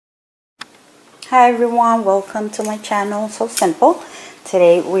Hi everyone, welcome to my channel. So simple.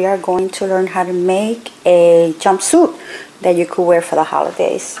 Today we are going to learn how to make a jumpsuit that you could wear for the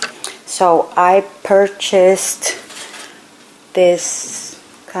holidays. So I purchased this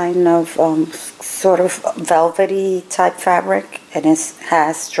kind of sort of velvety type fabric, and it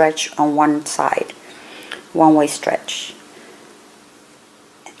has stretch on one side, one-way stretch.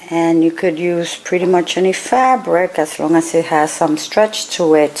 And you could use pretty much any fabric as long as it has some stretch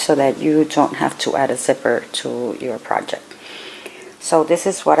to it so that you don't have to add a zipper to your project. So this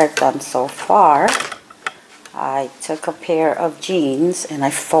is what I've done so far. I took a pair of jeans and I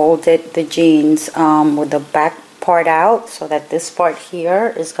folded the jeans with the back part out so that this part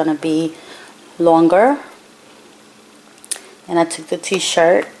here is going to be longer. And I took the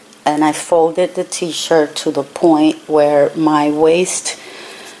t-shirt and I folded the t-shirt to the point where my waist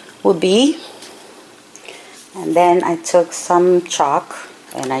would be, and then I took some chalk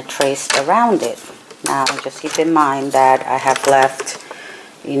and I traced around it. Now just keep in mind that I have left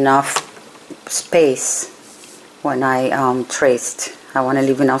enough space when I traced. I want to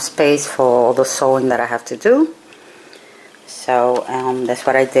leave enough space for all the sewing that I have to do. So that's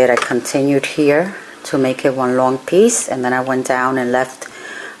what I did. I continued here to make it one long piece, and then I went down and left.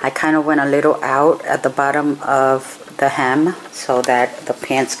 I kind of went a little out at the bottom of the hem so that the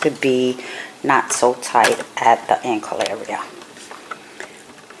pants could be not so tight at the ankle area.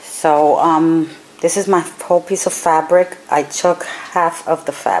 So this is my whole piece of fabric. I took half of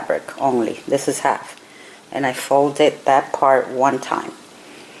the fabric only. This is half, and I folded that part one time,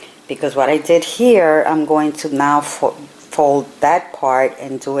 because what I did here, I'm going to now fold that part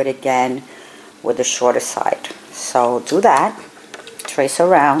and do it again with the shorter side. So do that, trace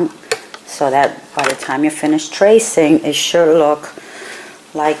around, so that by the time you finish tracing, it should look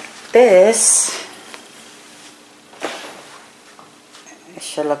like this. It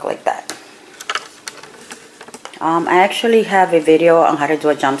should look like that. I actually have a video on how to do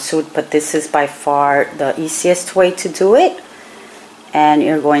a jumpsuit, but this is by far the easiest way to do it, and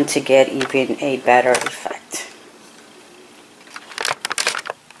you're going to get even a better effect.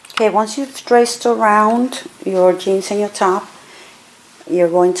 Okay, once you've traced around your jeans and your top, you're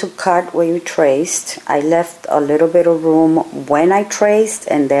going to cut where you traced. I left a little bit of room when I traced,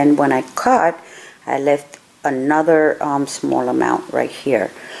 and then when I cut, I left another small amount right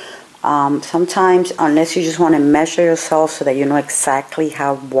here. Sometimes, unless you just want to measure yourself so that you know exactly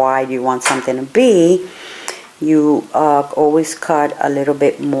how wide you want something to be, you always cut a little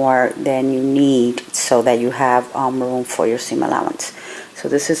bit more than you need so that you have room for your seam allowance. So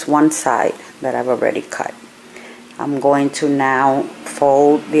this is one side that I've already cut. I'm going to now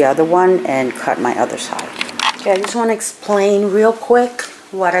fold the other one and cut my other side. Okay, I just want to explain real quick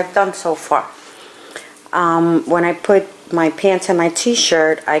what I've done so far. When I put my pants and my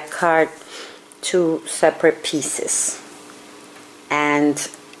t-shirt, I cut two separate pieces. And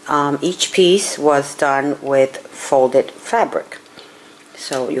each piece was done with folded fabric.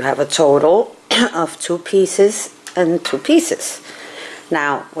 So you have a total of two pieces and two pieces.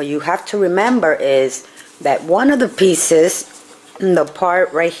 Now, what you have to remember is that one of the pieces, the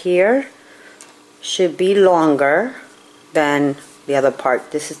part right here, should be longer than the other part.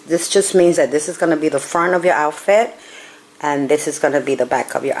 This just means that this is going to be the front of your outfit, and this is going to be the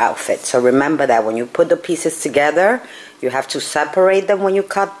back of your outfit. So remember that when you put the pieces together, you have to separate them when you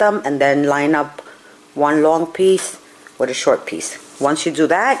cut them, and then line up one long piece with a short piece. Once you do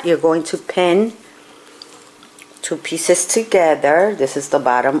that, you're going to pin two pieces together. This is the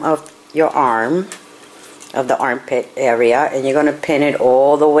bottom of your arm, of the armpit area, and you're going to pin it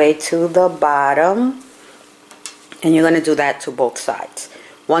all the way to the bottom, and you're going to do that to both sides.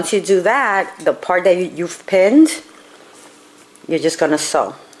 Once you do that, the part that you've pinned, you're just going to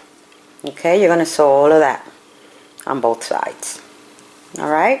sew. Okay, you're going to sew all of that on both sides.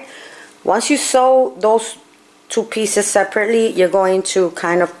 Alright, once you sew those two pieces separately, you're going to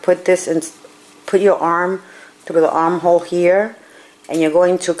kind of put this and put your arm through the armhole here, and you're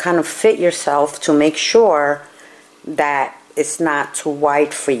going to kind of fit yourself to make sure that it's not too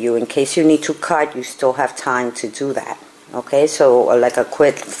wide for you. In case you need to cut, you still have time to do that. Okay, so like a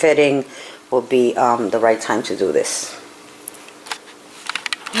quick fitting will be the right time to do this.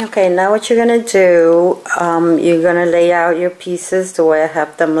 Okay, now what you're going to do, you're going to lay out your pieces the way I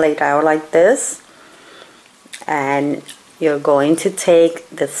have them laid out, like this. And you're going to take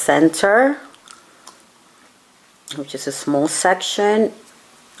the center, which is a small section,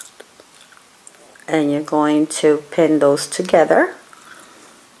 and you're going to pin those together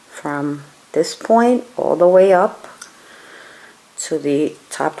from this point all the way up to the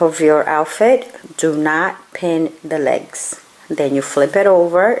top of your outfit. Do not pin the legs. Then you flip it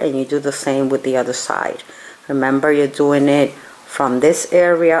over and you do the same with the other side. Remember, you're doing it from this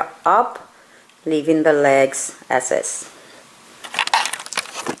area up, leaving the legs as is.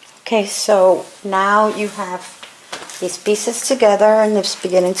 Okay, so now you have these pieces together and it's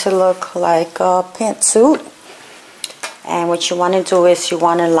beginning to look like a pantsuit. And what you want to do is you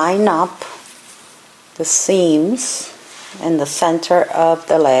want to line up the seams in the center of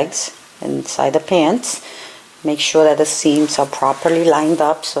the legs inside the pants. Make sure that the seams are properly lined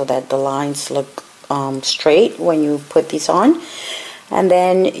up so that the lines look straight when you put these on. And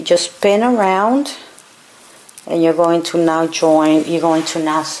then just pin around, and you're going to now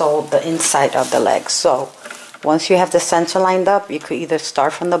sew the inside of the legs. So once you have the center lined up, you could either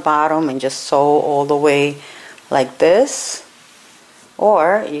start from the bottom and just sew all the way like this,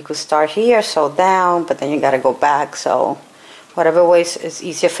 or you could start here, sew down, but then you got to go back. So whatever way is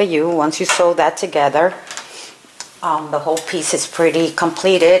easier for you. Once you sew that together, the whole piece is pretty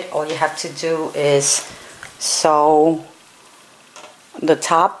completed. All you have to do is sew the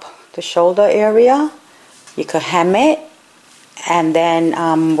top, the shoulder area. You could hem it, and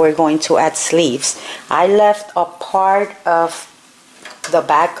then we're going to add sleeves. I left a part of the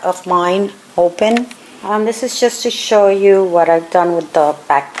back of mine open. This is just to show you what I've done with the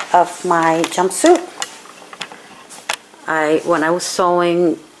back of my jumpsuit. When I was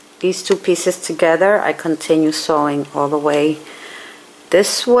sewing these two pieces together, I continue sewing all the way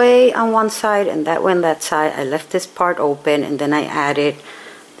this way on one side and that way on that side. I left this part open, and then I added,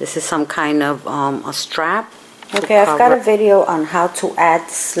 this is some kind of a strap. Okay, I've got a video on how to add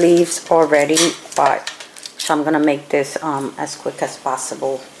sleeves already, so I'm gonna make this as quick as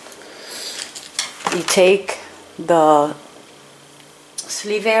possible. You take the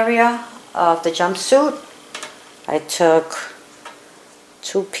sleeve area of the jumpsuit. I took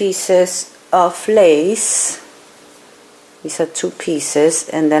 2 pieces of lace. These are 2 pieces,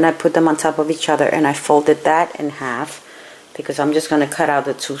 and then I put them on top of each other, and I folded that in half because I'm just going to cut out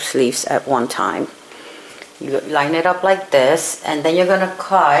the 2 sleeves at one time. You line it up like this, and then you're going to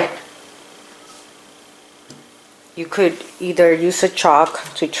cut. You could either use a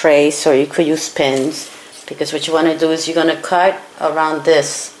chalk to trace, or you could use pins, because what you want to do is you're going to cut around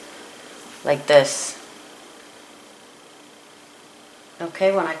this like this.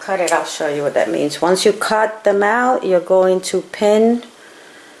 Okay, when I cut it, I'll show you what that means. Once you cut them out, you're going to pin.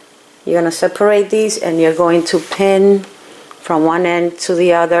 You're going to separate these, and you're going to pin from one end to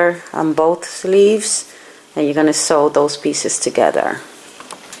the other on both sleeves, and you're going to sew those pieces together.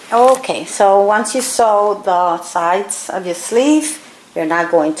 Okay, so once you sew the sides of your sleeve, you're now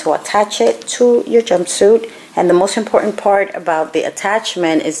going to attach it to your jumpsuit. And the most important part about the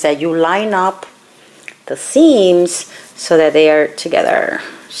attachment is that you line up the seams so that they are together.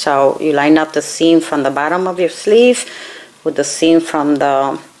 So you line up the seam from the bottom of your sleeve with the seam from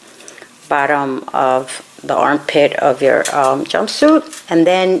the bottom of the armpit of your jumpsuit, and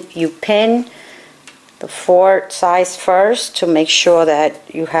then you pin the 4 sides first to make sure that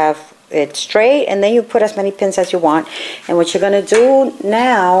you have it straight, and then you put as many pins as you want. And what you're going to do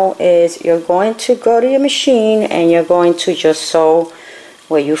now is you're going to go to your machine and you're going to just sew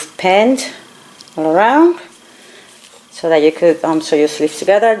where you've pinned all around, so that you could sew your sleeves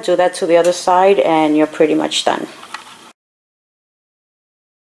together. Do that to the other side, and you're pretty much done.